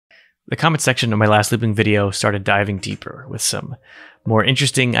the comment section of my last looping video started diving deeper with some more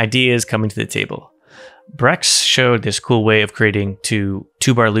interesting ideas coming to the table. Brex showed this cool way of creating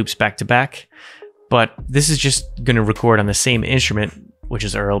two-bar loops back to back, but this is just going to record on the same instrument, which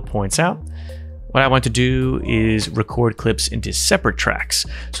as Earl points out. What I want to do is record clips into separate tracks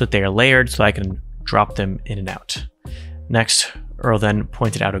so that they are layered so I can drop them in and out. Next, Earl then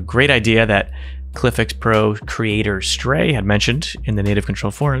pointed out a great idea that ClyphX Pro creator Stray had mentioned in the Native Control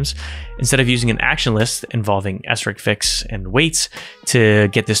forums. Instead of using an action list involving sRecfix and weights to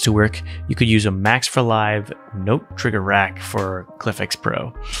get this to work, you could use a Max for Live note trigger rack for ClyphX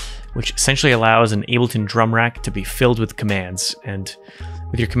Pro, which essentially allows an Ableton drum rack to be filled with commands. And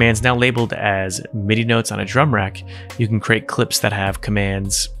with your commands now labeled as MIDI notes on a drum rack, you can create clips that have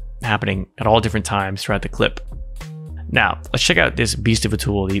commands happening at all different times throughout the clip. Now, let's check out this beast of a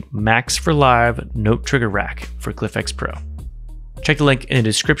tool, the Max for Live Note Trigger Rack for ClyphX Pro. Check the link in the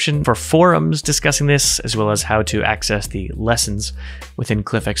description for forums discussing this, as well as how to access the lessons within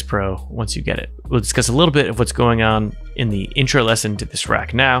ClyphX Pro once you get it. We'll discuss a little bit of what's going on in the intro lesson to this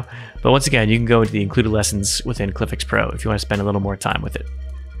rack now, but once again, you can go into the included lessons within ClyphX Pro if you want to spend a little more time with it.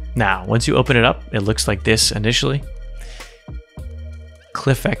 Now, once you open it up, it looks like this initially.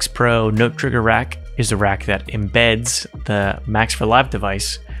 ClyphX Pro Note Trigger Rack is the rack that embeds the Max for Live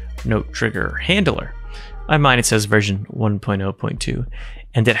device note trigger handler. On mine it says version 1.0.2,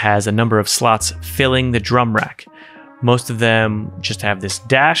 and it has a number of slots filling the drum rack. Most of them just have this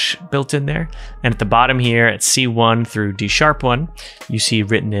dash built in there, and at the bottom here at C1 through D#1, you see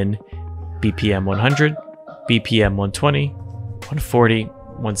written in BPM 100, BPM 120, 140,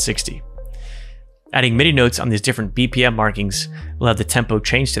 160. Adding MIDI notes on these different BPM markings will have the tempo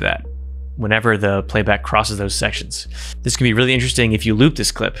change to that whenever the playback crosses those sections. This can be really interesting if you loop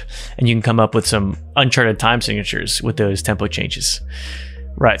this clip, and you can come up with some uncharted time signatures with those tempo changes.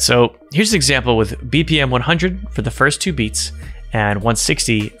 Right, so here's an example with BPM 100 for the first 2 beats and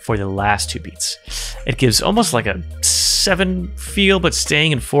 160 for the last 2 beats. It gives almost like a 7 feel, but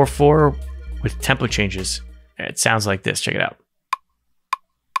staying in 4/4 with tempo changes. It sounds like this, check it out.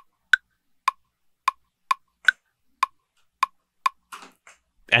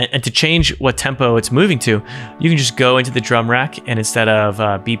 And to change what tempo it's moving to, you can just go into the drum rack, and instead of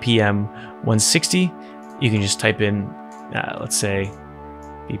BPM 160, you can just type in, let's say,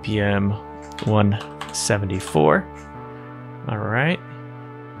 BPM 174. All right.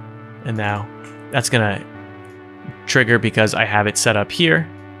 And now that's gonna trigger because I have it set up here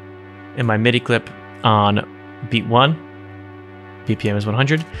in my MIDI clip on beat 1, BPM is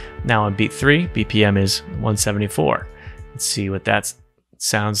 100. Now on beat 3, BPM is 174. Let's see what that's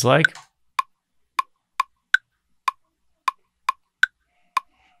sounds like.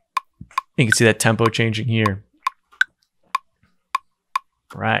 You can see that tempo changing here.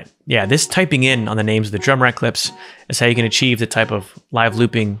 Right. Yeah, this typing in on the names of the drum rack clips is how you can achieve the type of live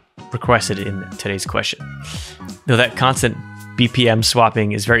looping requested in today's question. Though that constant BPM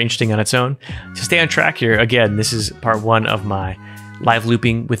swapping is very interesting on its own. To stay on track here, again, this is part 1 of my live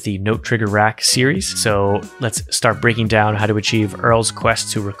looping with the Note Trigger Rack series. So let's start breaking down how to achieve Earl's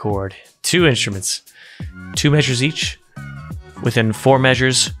quest to record 2 instruments, 2 measures each, within 4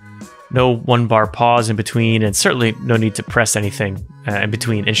 measures, no 1-bar pause in between, and certainly no need to press anything in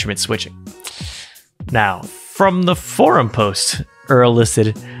between instrument switching. Now, from the forum post Earl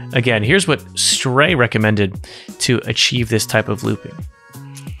listed, again, here's what Stray recommended to achieve this type of looping.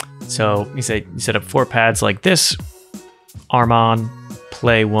 So he said you set up 4 pads like this, Arrm on,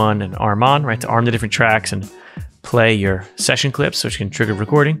 play 1, and Arrm on, right, to arm the different tracks and play your session clips, which can trigger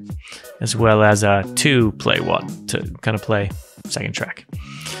recording, as well as 2 play 1 to kind of play second track.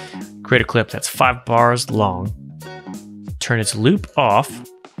 Create a clip that's 5 bars long, turn its loop off,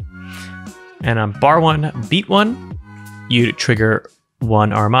 and on bar 1, beat 1, you trigger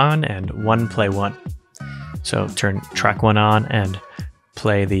 1 Arrm on and 1 play 1. So turn track 1 on and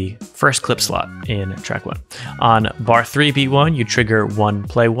play the first clip slot in track 1. On bar 3, beat 1, you trigger 1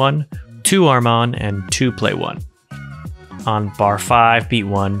 play 1, 2 Arrm on, and 2 play 1. On bar 5, beat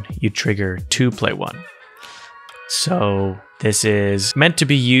 1, you trigger 2 play 1. So this is meant to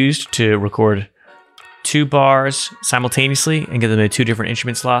be used to record 2 bars simultaneously and get them into 2 different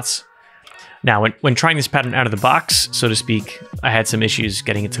instrument slots. Now, when trying this pattern out of the box, so to speak, I had some issues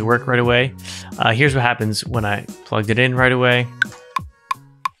getting it to work right away. Here's what happens when I plugged it in right away.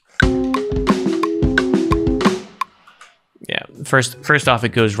 Yeah, first off, it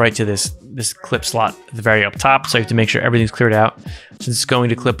goes right to this clip slot at the very up top, so you have to make sure everything's cleared out since it's going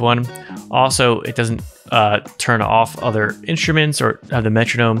to clip 1. Also, it doesn't turn off other instruments or have the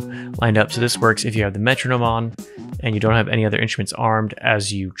metronome lined up, so this works if you have the metronome on and you don't have any other instruments armed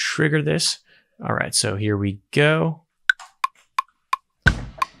as you trigger this. All right, so here we go.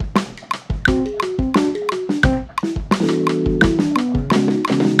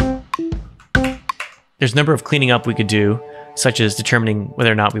 There's a number of cleaning up we could do, such as determining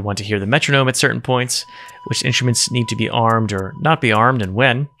whether or not we want to hear the metronome at certain points, which instruments need to be armed or not be armed and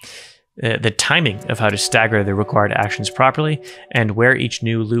when, the timing of how to stagger the required actions properly, and where each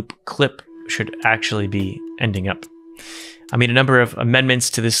new loop clip should actually be ending up. I made a number of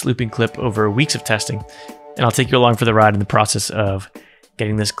amendments to this looping clip over weeks of testing, and I'll take you along for the ride in the process of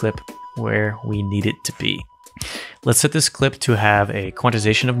getting this clip where we need it to be. Let's set this clip to have a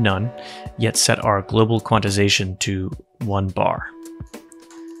quantization of none, yet set our global quantization to 1 bar.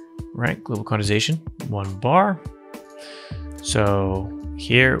 Right, global quantization, 1 bar. So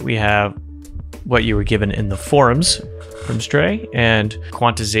here we have what you were given in the forums from Stray, and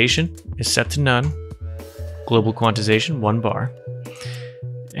quantization is set to none, global quantization, 1 bar.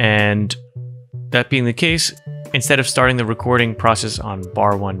 And that being the case, instead of starting the recording process on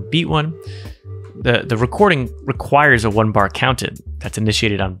bar 1, beat 1, the recording requires a 1 bar counted that's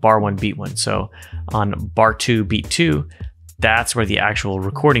initiated on bar 1, beat 1. So on bar 2, beat 2, that's where the actual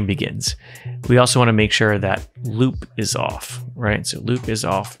recording begins. We also want to make sure that loop is off, right? So loop is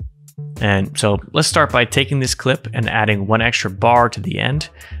off. And so let's start by taking this clip and adding 1 extra bar to the end,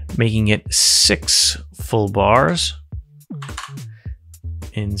 making it 6 full bars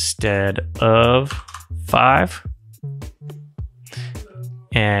instead of 5.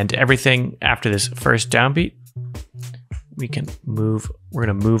 And everything after this first downbeat, we're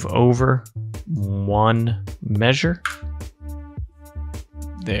gonna move over 1 measure.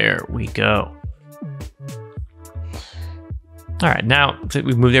 There we go. All right, now that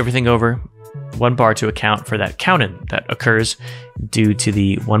we've moved everything over 1 bar to account for that count-in that occurs due to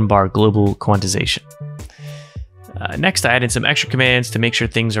the 1 bar global quantization. Next, I added some extra commands to make sure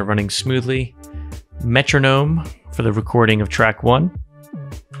things are running smoothly. Metronome for the recording of track 1.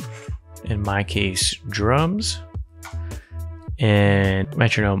 In my case, drums. And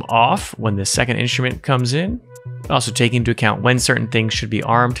metronome off when the second instrument comes in. Also taking into account when certain things should be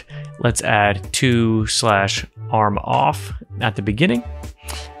armed. Let's add 2/arm off at the beginning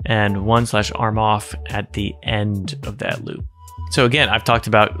and 1/arm off at the end of that loop. So again, I've talked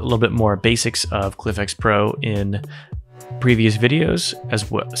about a little bit more basics of ClyphX Pro in previous videos, as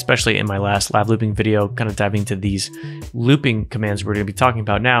well, especially in my last live looping video, kind of diving into these looping commands we're going to be talking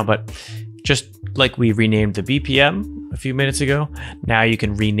about now. But just like we renamed the BPM a few minutes ago, now you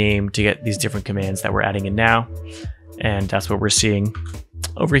can rename to get these different commands that we're adding in now. And that's what we're seeing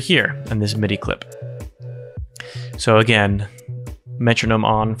over here in this MIDI clip. So again, metronome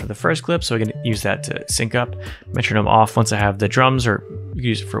on for the first clip, so we can use that to sync up. Metronome off once I have the drums, or you can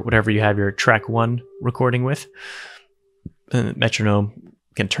use it for whatever you have your track 1 recording with. And metronome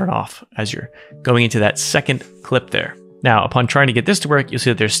can turn off as you're going into that second clip there. Now, upon trying to get this to work, you'll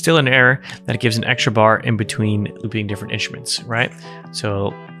see that there's still an error that gives an extra bar in between looping different instruments, right?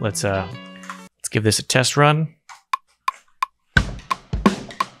 So let's give this a test run.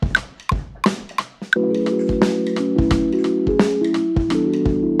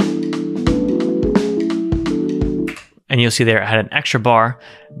 And you'll see there I had an extra bar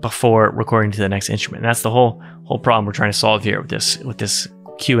before recording to the next instrument. And that's the whole problem we're trying to solve here with this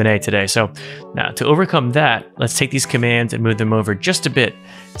Q&A today. So now to overcome that, let's take these commands and move them over just a bit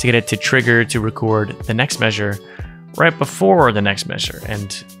to get it to trigger to record the next measure right before the next measure. And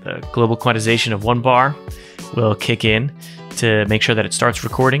the global quantization of 1 bar will kick in to make sure that it starts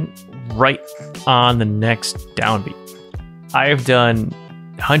recording right on the next downbeat. I have done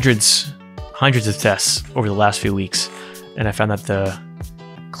hundreds of tests over the last few weeks, and I found that the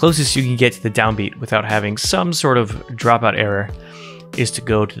closest you can get to the downbeat without having some sort of dropout error is to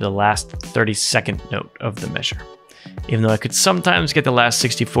go to the last 32nd note of the measure. Even though I could sometimes get the last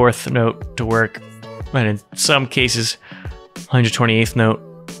 64th note to work, and in some cases, 128th note.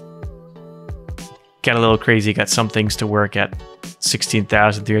 Got a little crazy, got some things to work at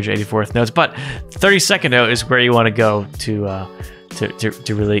 16,384th notes, but 32nd note is where you want to go to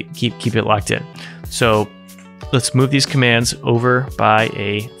really keep it locked in. So let's move these commands over by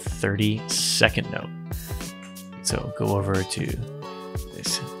a 32nd note. So go over to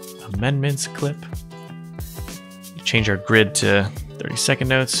this amendments clip, change our grid to 32nd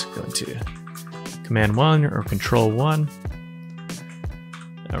notes, go into command 1 or control 1.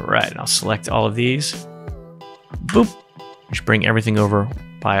 All right, I'll select all of these. Boop, just bring everything over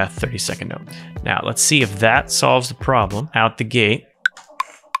by a 32nd note. Now let's see if that solves the problem out the gate.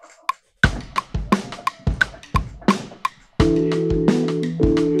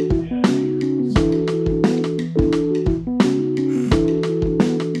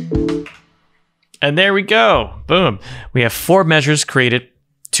 And there we go. Boom. We have 4 measures created,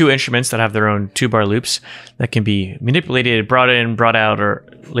 2 instruments that have their own 2-bar loops that can be manipulated, brought in, brought out, or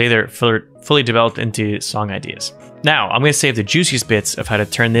later fully developed into song ideas. Now, I'm going to save the juiciest bits of how to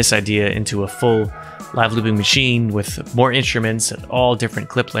turn this idea into a full live looping machine with more instruments at all different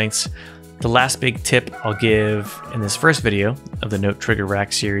clip lengths. The last big tip I'll give in this first video of the Note Trigger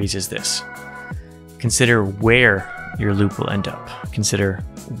Rack series is this. Consider where your loop will end up. Consider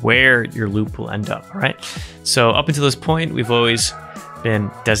where your loop will end up, all right? So up until this point, we've always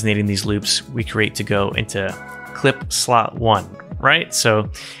been designating these loops we create to go into clip slot 1, right? So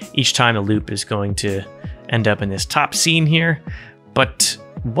each time a loop is going to end up in this top scene here. But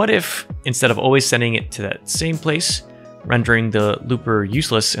what if instead of always sending it to that same place, rendering the looper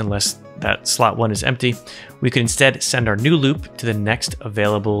useless unless that slot 1 is empty, we could instead send our new loop to the next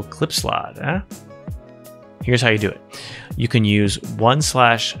available clip slot, huh? Here's how you do it. You can use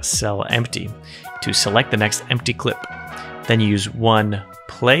 1/cell empty to select the next empty clip. Then use 1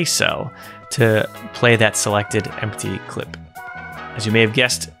 cell to play that selected empty clip. As you may have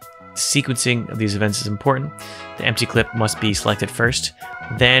guessed, sequencing of these events is important. The empty clip must be selected first,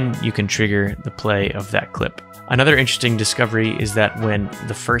 then you can trigger the play of that clip. Another interesting discovery is that when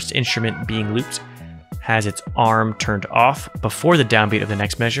the first instrument being looped has its arm turned off before the downbeat of the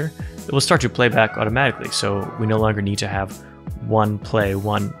next measure, it will start to play back automatically, so we no longer need to have 1 play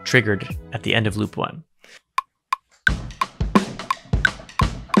 1 triggered at the end of loop 1.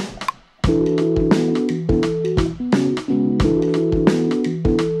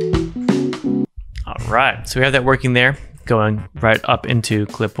 All right, so we have that working there, going right up into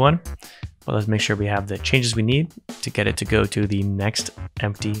clip 1. Well, let's make sure we have the changes we need to get it to go to the next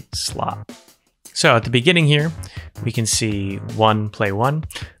empty slot. So at the beginning here, we can see 1 play 1.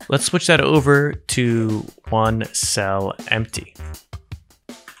 Let's switch that over to 1 empty.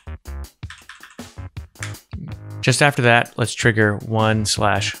 Just after that, let's trigger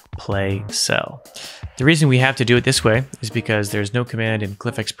 1/play cell. The reason we have to do it this way is because there's no command in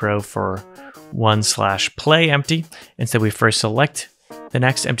ClyphX Pro for 1/play empty. Instead, we first select the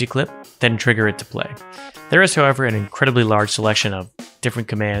next empty clip, then trigger it to play. There is, however, an incredibly large selection of different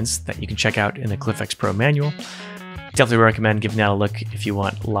commands that you can check out in the ClyphX Pro manual. Definitely recommend giving that a look if you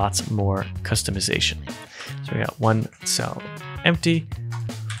want lots more customization. So we got 1 empty,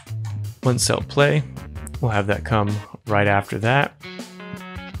 1 play. We'll have that come right after that.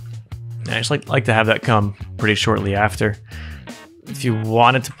 And I just like to have that come pretty shortly after. If you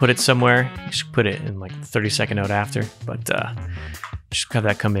wanted to put it somewhere, you should put it in like the 30-second note after, but just have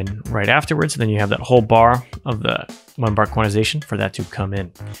that come in right afterwards. And then you have that whole bar of the 1-bar quantization for that to come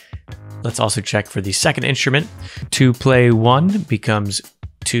in. Let's also check for the second instrument. 2 play 1 becomes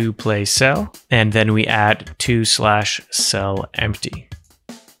 2 play cell, and then we add 2/cell empty.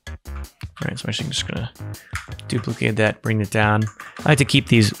 All right, so I'm actually just gonna duplicate that, bring it down. I like to keep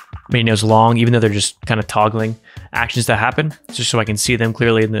these menus long, even though they're just kind of toggling actions that happen, just so I can see them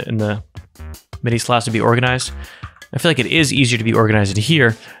clearly in the MIDI slots to be organized. I feel like it is easier to be organized in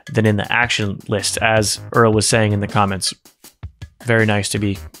here than in the action list, as Earl was saying in the comments. Very nice to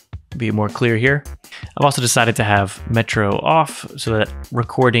be more clear here. I've also decided to have Metro off so that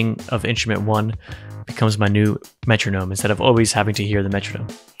recording of instrument 1 becomes my new metronome instead of always having to hear the metronome.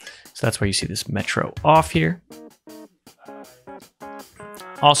 So that's why you see this Metro off here.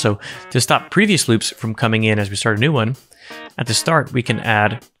 Also, to stop previous loops from coming in as we start a new one, at the start we can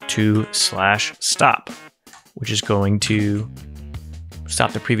add 2/stop, which is going to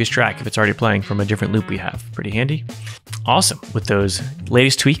stop the previous track if it's already playing from a different loop we have. Pretty handy. Awesome. With those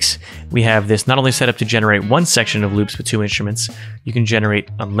latest tweaks, we have this not only set up to generate one section of loops with 2 instruments, you can generate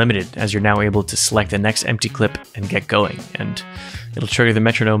unlimited, as you're now able to select the next empty clip and get going. And it'll trigger the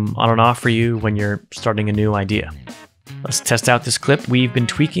metronome on and off for you when you're starting a new idea. Let's test out this clip we've been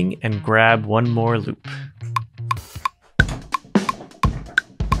tweaking and grab one more loop.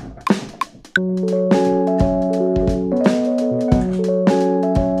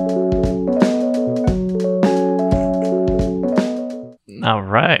 All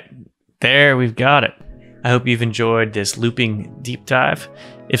right, there we've got it. I hope you've enjoyed this looping deep dive.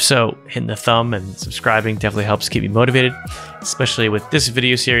 If so, hitting the thumb and subscribing definitely helps keep me motivated, especially with this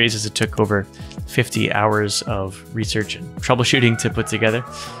video series, as it took over 50 hours of research and troubleshooting to put together.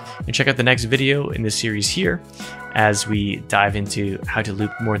 And check out the next video in this series here as we dive into how to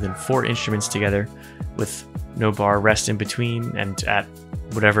loop more than 4 instruments together with no bar rest in between and at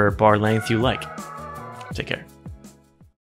whatever bar length you like. Take care.